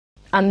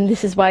and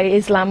this is why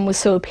Islam was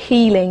so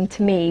appealing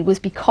to me, was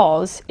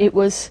because it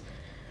was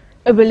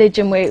a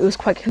religion where it was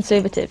quite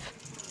conservative.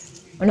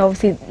 And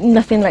obviously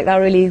nothing like that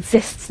really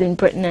exists in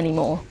Britain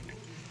anymore.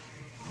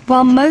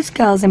 While most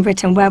girls in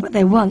Britain wear what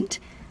they want,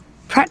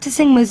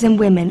 practicing Muslim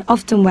women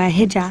often wear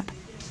hijab,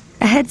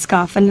 a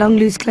headscarf and long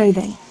loose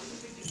clothing.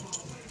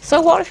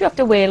 So what if you have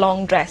to wear a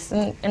long dress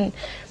and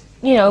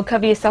you know,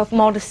 cover yourself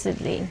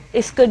modestly?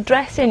 It's good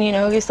dressing, you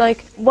know. It's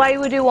like, why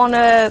would you want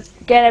to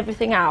get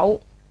everything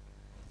out?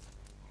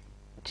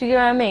 Do you know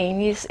what I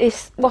mean?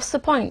 What's the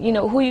point? You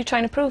know, who are you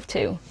trying to prove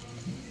to?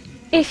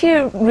 If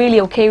you're really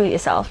okay with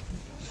yourself,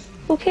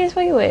 who cares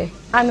what you wear?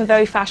 I'm a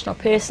very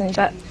fashionable person,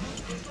 but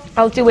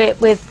I'll do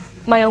it with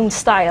my own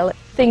style.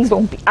 Things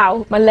won't be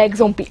out, my legs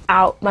won't be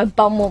out, my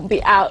bum won't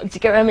be out, do you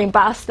get what I mean?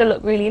 But I'll still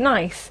look really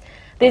nice.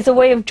 There's a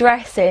way of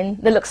dressing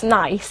that looks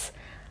nice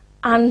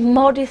and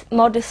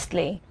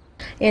modestly,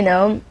 you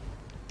know.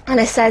 And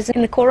it says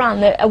in the Quran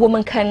that a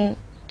woman can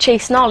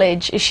chase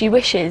knowledge if she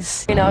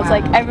wishes. You know, it's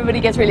like everybody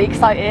gets really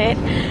excited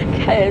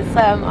because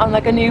I'm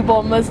like a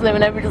newborn Muslim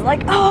and everybody's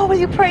like, oh, will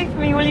you pray for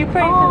me, will you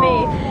pray for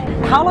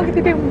me? How long have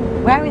you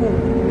been wearing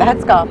the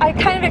headscarf? I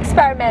kind of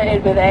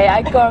experimented with it,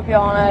 I gotta be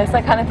honest.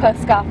 I kind of put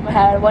a scarf in my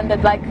hair and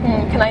wondered like,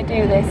 can I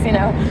do this, you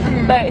know?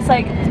 But it's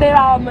like, there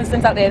are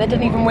Muslims out there that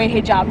don't even wear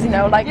hijabs, you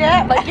know, like you know,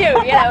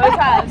 as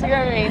well, do you know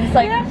what I mean? It's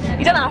like,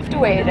 you don't have to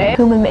wear it.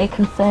 Whom it may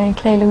concern,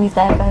 Claire Louise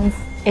Evans,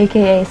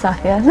 aka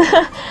Safia.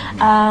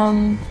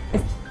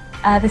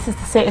 This is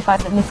to certify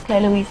that Miss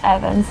Claire Louise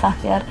Evans,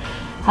 Safia,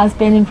 has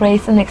been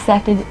embraced and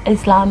accepted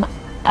Islam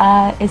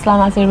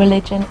as a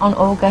religion on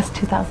August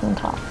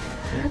 2012.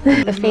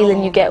 The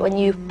feeling you get when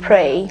you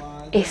pray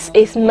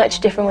is much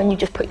different when you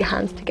just put your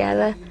hands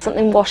together.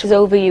 Something washes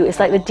over you. It's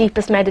like the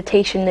deepest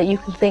meditation that you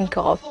can think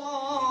of.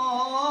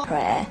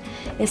 Prayer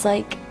is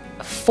like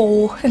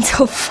 4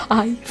 until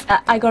 5.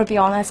 I gotta be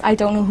honest, I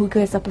don't know who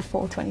goes up at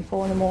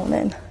 4:24 in the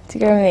morning. Do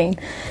you get what I mean?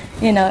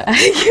 You know,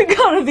 you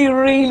gotta be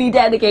really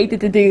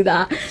dedicated to do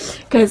that.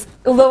 Because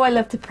although I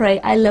love to pray,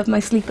 I love my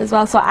sleep as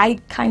well. So I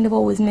kind of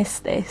always miss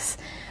this.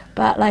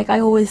 But like, I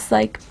always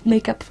like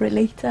make up for it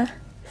later.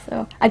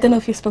 So I don't know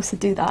if you're supposed to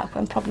do that, but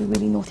I'm probably a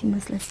really naughty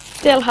Muslim.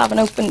 Still haven't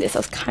opened this. I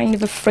was kind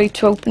of afraid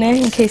to open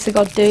it in case it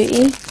got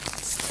dirty.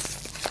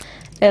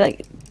 It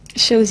like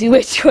shows you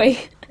which way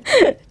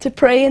to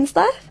pray and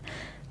stuff.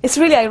 It's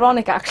really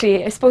ironic actually.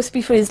 It's supposed to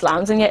be for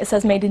Islams and yet it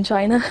says made in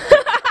China.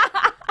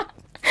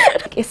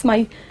 It's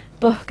my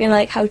book and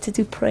like how to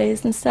do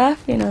prayers and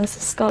stuff, you know.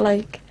 It's got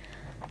like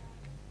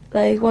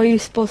what are you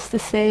supposed to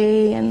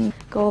say and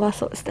all that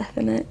sort of stuff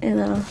in it, you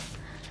know.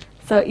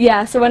 So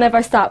yeah, so whenever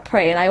I start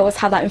praying, I always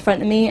have that in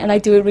front of me and I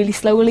do it really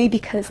slowly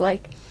because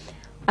like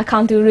I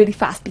can't do it really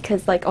fast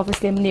because like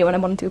obviously I'm new and I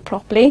want to do it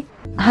properly.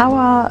 How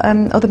are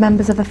other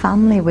members of the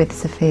family with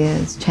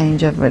Sophia's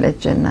change of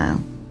religion now?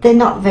 They're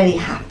not very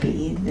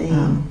happy.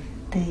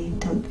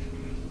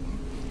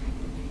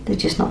 They're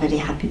just not very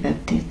happy about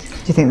it.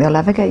 Do you think they'll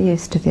ever get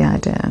used to the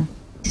idea?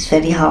 It's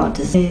very hard.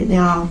 They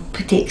are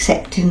pretty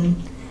accepting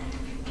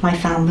my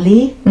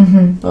family.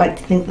 I like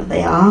to think that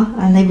they are,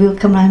 and they will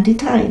come round in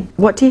time.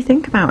 What do you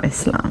think about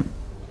Islam?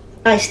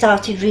 I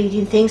started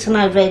reading things and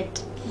I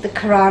read the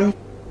Quran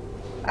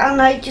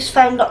and I just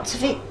found lots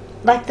of it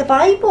like the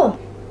Bible,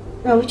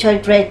 you know, which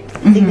I'd read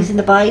things in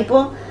the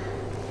Bible,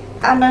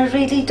 and I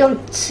really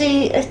don't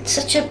see it's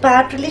such a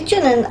bad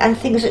religion, and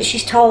things that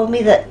she's told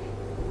me that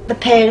the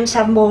parents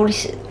have more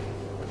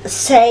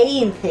say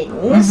in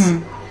things.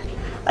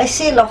 I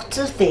see lots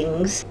of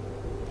things.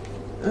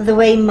 The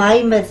way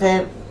my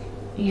mother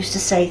used to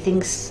say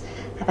things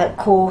about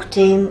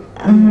courting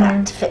and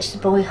back to fetch the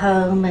boy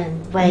home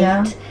and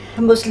wait.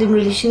 The Muslim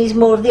religion is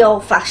more of the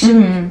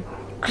old-fashioned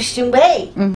Christian way.